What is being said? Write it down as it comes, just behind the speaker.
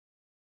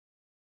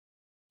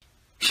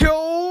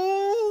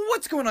Yo,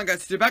 what's going on,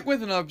 guys? Today back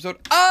with another episode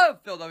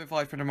of Philadelphia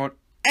Flyers Friend Mode,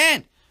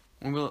 and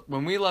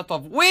when we left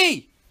off,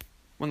 we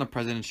won the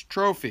President's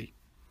Trophy.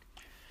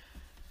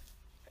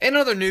 In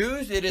other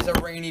news, it is a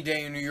rainy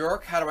day in New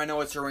York. How do I know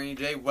it's a rainy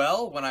day?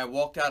 Well, when I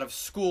walked out of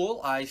school,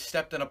 I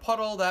stepped in a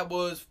puddle that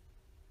was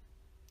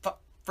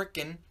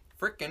frickin'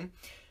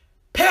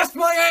 past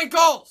my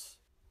ankles.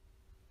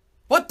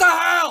 What the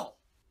hell?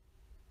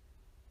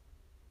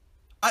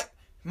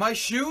 My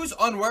shoes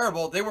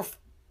unwearable. They were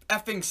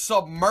effing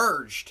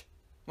submerged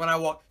when I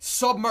walked.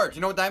 Submerged.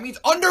 You know what that means?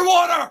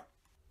 Underwater!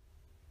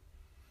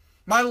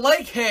 My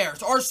leg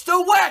hairs are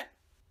still wet!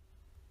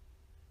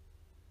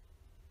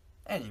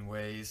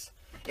 Anyways,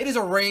 it is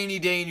a rainy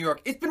day in New York.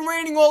 It's been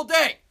raining all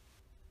day.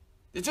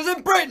 This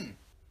isn't Britain.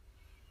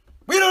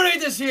 We don't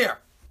need this here.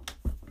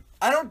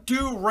 I don't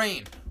do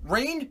rain.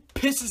 Rain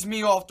pisses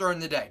me off during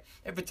the day.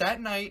 If it's at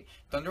night,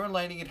 thunder and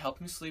lightning, it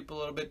helps me sleep a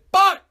little bit.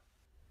 But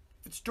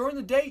if it's during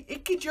the day,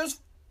 it could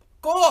just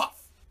go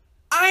off.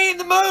 I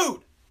ain't in the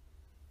mood.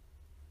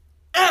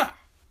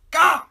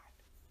 God.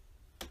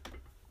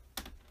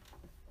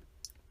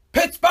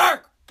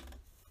 Pittsburgh.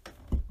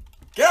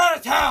 Get out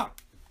of town.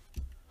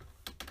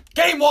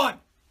 Game 1.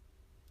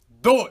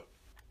 Do it.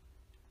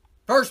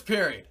 First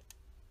period.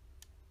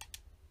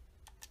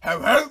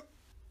 Ho.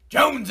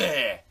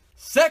 Jonesy.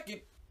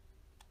 Second.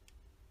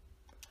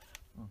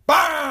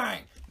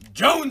 Bang.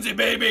 Jonesy,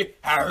 baby.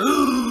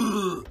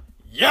 Ho.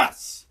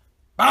 Yes.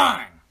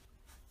 Bang.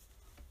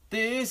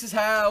 This is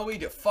how we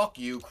do. Fuck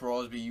you,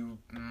 Crosby. You.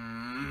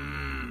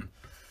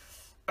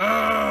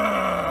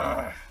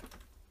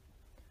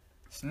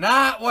 It's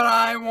not what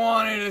I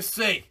wanted to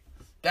see.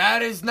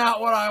 That is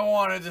not what I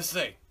wanted to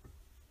see.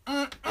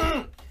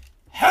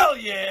 Hell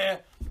yeah.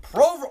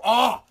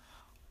 Provorov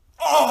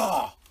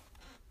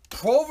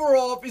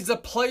is a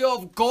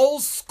playoff goal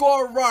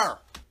scorer.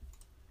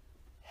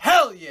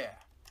 Hell yeah.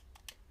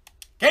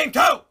 Game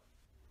 2.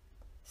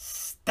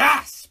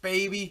 Stas,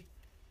 baby.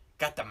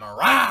 Got the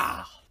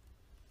morale.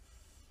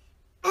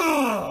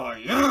 Oh,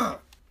 yeah.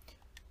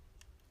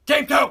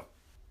 Game 2.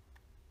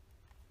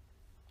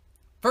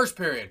 First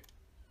period.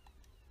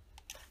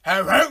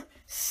 Hello.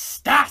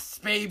 Stas,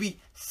 baby.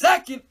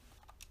 Second.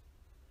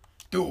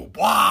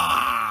 Dubois.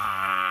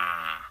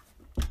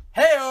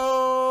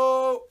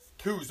 Hey-o.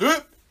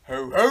 2-zip.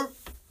 Ho.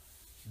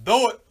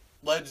 Do it.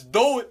 Let's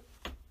do it.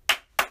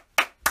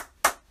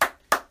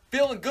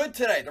 Feeling good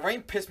today. The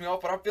rain pissed me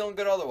off, but I'm feeling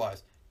good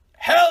otherwise.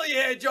 Hell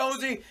yeah,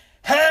 Jonesy.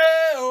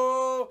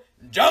 Hey-o.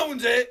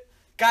 Jonesy.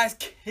 Guy's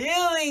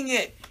killing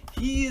it.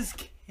 He is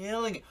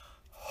killing it.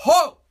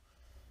 Ho!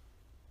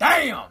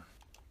 Damn!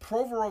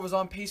 Provorov is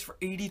on pace for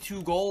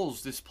 82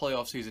 goals this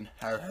playoff season.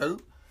 Ho.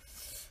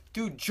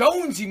 Dude,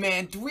 Jonesy,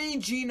 man. 3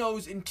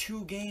 Genos in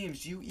 2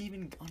 games. Do you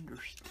even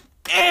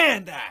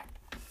understand that?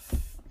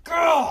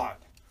 God!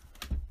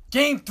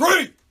 Game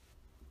 3!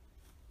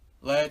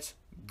 Let's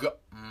go.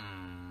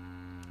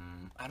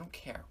 I don't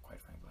care,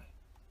 quite frankly.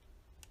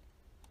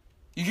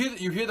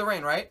 You hear the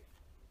rain, right?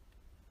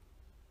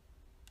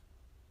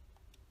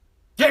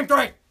 Game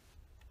 3!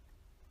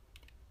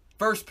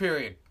 First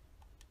period.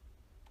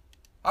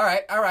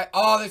 Alright.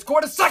 Oh, they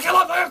scored a second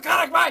left. They're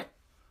cutting me!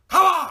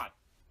 Come on!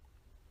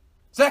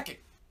 Second.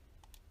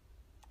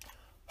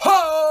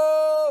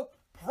 Ho!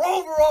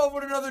 Provorov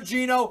with another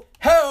Geno.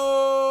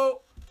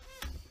 Ho!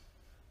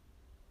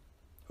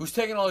 Who's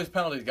taking all these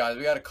penalties, guys?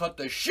 We gotta cut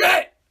this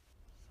shit!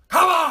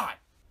 Come on!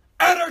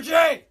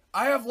 Energy!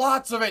 I have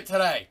lots of it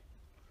today.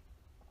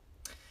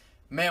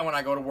 Man, when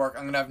I go to work,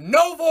 I'm gonna have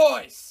no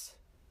voice!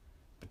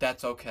 But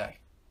that's okay.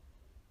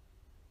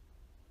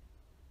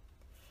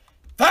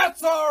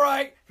 That's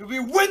alright. If we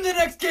win the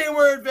next game,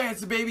 we're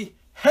advancing, baby.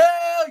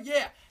 Hell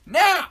yeah.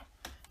 Now,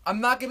 I'm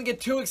not going to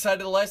get too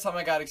excited. The last time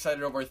I got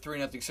excited over a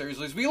 3-0 series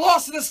lose, we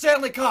lost in the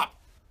Stanley Cup.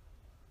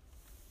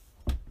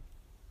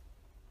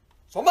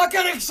 So I'm not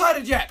getting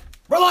excited yet.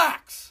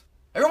 Relax.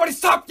 Everybody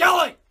stop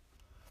yelling.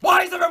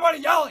 Why is everybody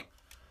yelling?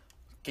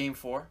 Game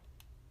 4.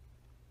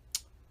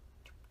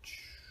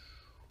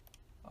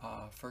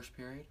 First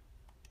period.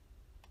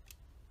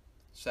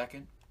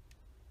 Second.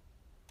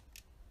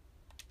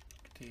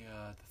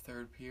 The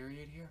third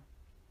period here.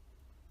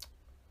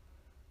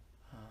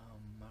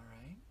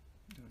 Alright.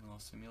 Doing a little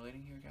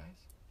simulating here,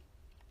 guys.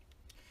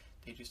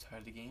 They just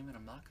tied the game, and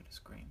I'm not going to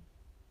scream.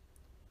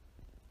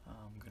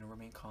 I'm going to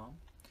remain calm.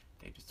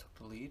 They just took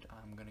the lead.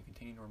 I'm going to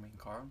continue to remain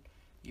calm.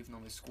 Even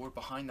though they scored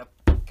behind the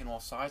fucking all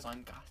sides,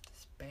 I'm got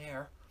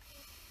despair.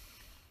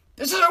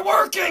 This isn't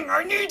working!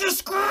 I need to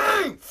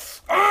scream!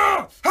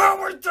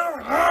 How we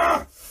doing?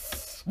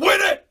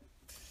 Win it!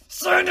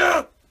 Send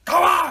it!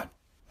 Come on!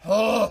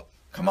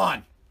 Come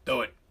on,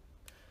 do it.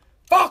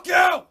 Fuck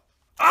you!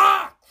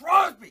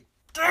 Crosby!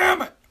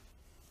 Damn it!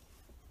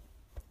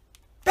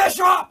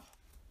 Bishop!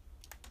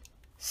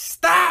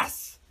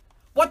 Stas!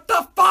 What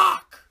the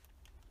fuck?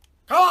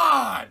 Come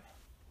on!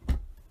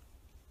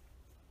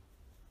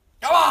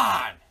 Come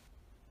on!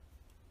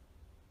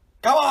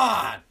 Come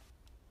on!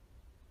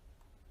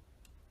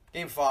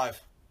 Game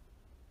 5.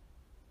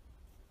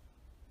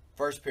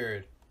 First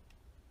period.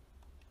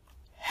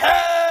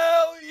 Hey!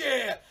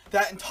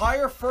 that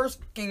entire first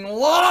fucking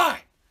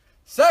line.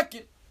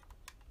 Second,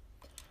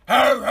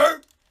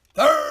 third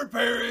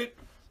period.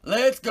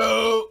 Let's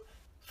go.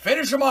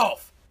 Finish him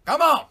off.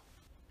 Come on.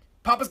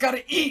 Papa's got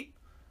to eat.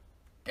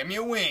 Give me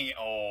a wing.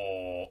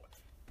 Oh.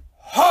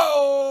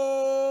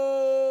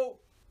 Ho!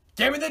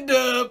 Give me the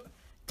dub.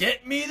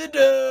 Get me the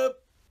dub.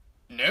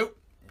 Nope.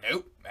 We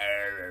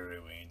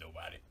ain't do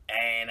about it.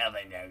 Ain't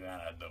nothing they're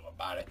gonna do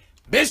about it.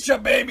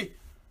 Bishop, baby.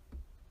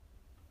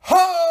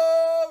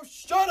 Ho!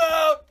 Shut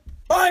up.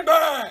 Bang,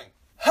 bang.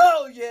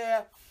 Hell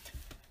yeah.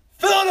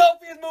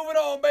 Philadelphia's moving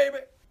on, baby.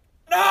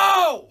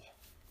 No!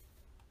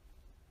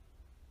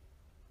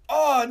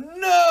 Oh,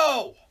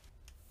 no!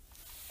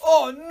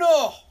 Oh,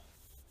 no!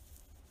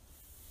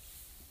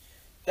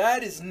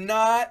 That is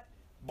not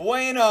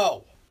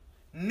bueno.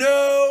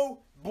 No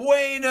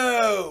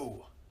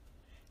bueno.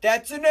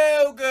 That's a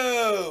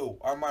no-go.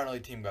 Our minor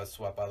league team got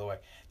swept, by the way.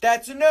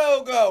 That's a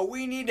no-go.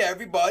 We need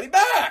everybody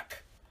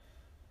back.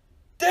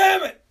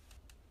 Damn it.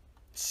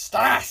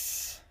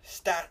 Stas.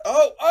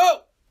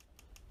 Oh.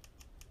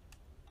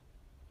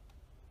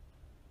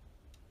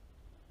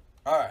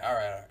 All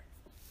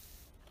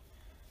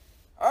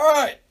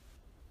right.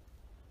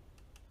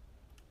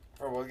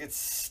 We'll get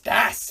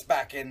Stas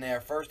back in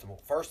there first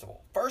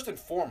and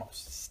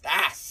foremost.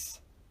 Stas.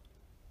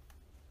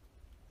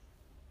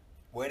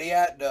 Where he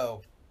at,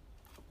 though?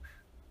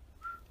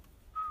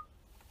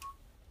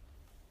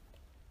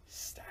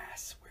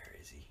 Stas, where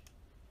is he?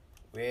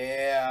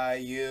 Where are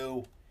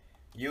you?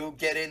 You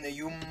get in there,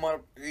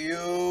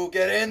 you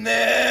get in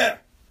there!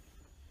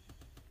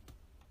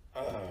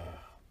 Oh,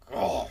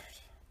 God.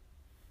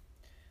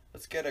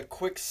 Let's get a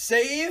quick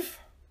save.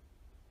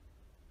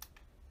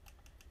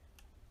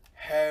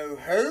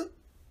 Ho.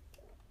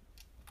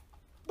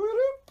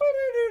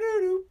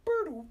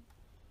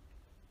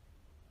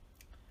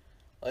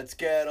 Let's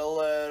get a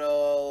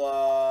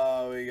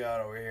little, we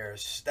got over here,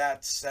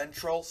 Stats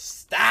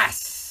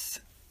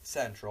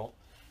Central.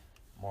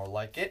 More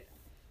like it.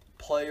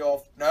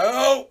 Playoff,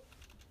 no!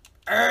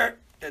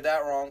 Did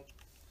that wrong.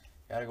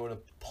 Gotta go to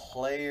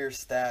player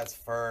stats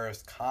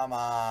first. Come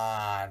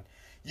on.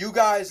 You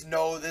guys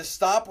know this.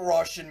 Stop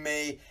rushing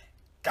me.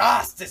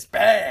 Gosh,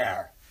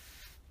 despair.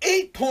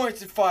 8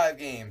 points in 5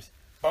 games.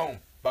 Boom.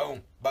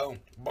 Boom.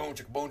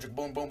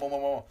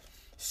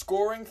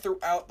 Scoring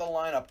throughout the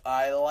lineup.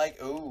 I like.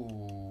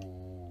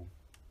 Ooh.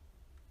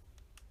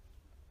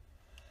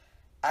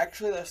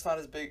 Actually, that's not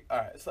as big. All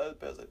right, it's not as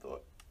bad as I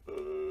thought.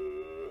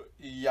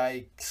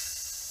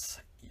 Yikes.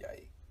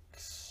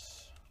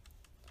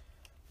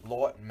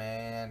 Lord,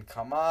 man,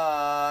 come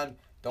on.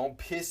 Don't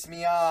piss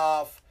me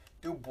off.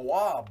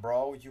 Dubois,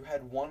 bro, you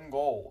had 1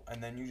 goal,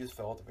 and then you just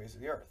fell at the face of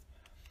the earth.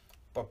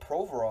 But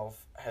Provorov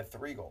had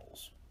 3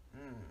 goals.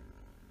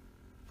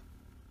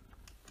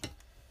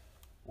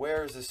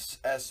 Where is this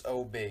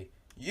SOB?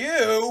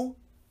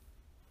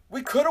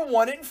 We could have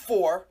won it in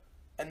 4,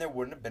 and there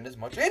wouldn't have been as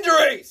much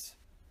injuries.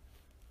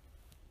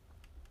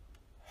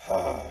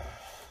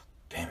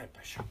 Damn it,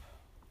 Bishop.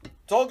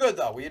 It's all good,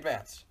 though. We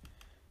advanced.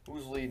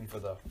 Who's leading for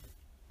the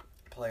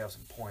playoffs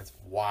and points?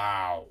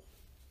 Wow.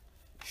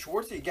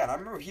 Schwartzy again. I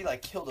remember he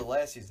killed it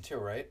last season too,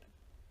 right?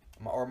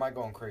 Or am I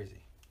going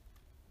crazy?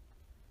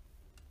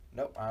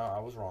 Nope, I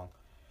was wrong.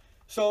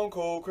 Stone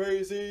Cold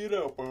Crazy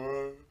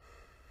Doper.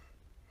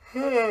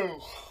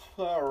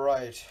 All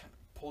right.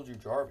 Pulled you,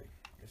 Jarvie.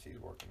 Guess he's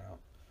working out.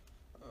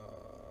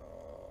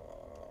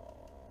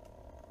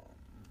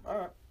 All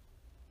right.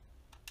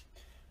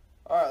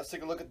 Let's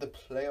take a look at the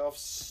playoff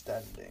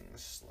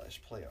standings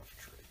 / playoff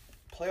tree.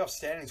 Playoff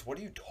standings? What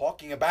are you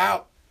talking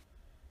about?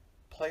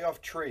 Playoff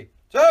tree.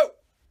 So,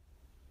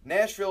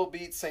 Nashville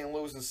beat St.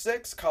 Louis in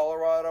 6.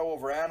 Colorado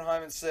over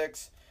Anaheim in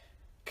 6.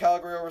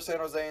 Calgary over San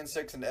Jose in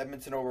 6. And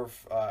Edmonton over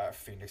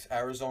Phoenix,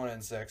 Arizona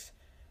in 6.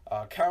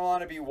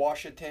 Carolina beat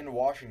Washington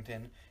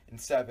in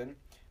 7.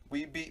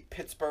 We beat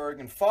Pittsburgh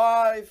in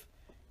 5.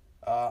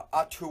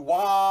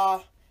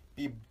 Ottawa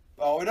beat...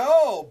 Oh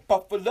no!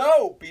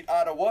 Buffalo beat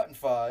Ottawa in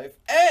 5.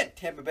 And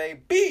Tampa Bay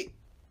beat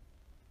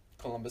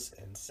Columbus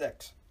in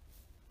 6.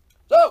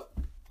 So,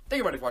 thank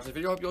you everybody for watching this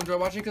video. I hope you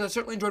enjoyed watching because I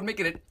certainly enjoyed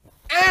making it.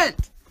 And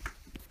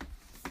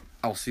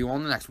I'll see you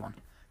on the next one.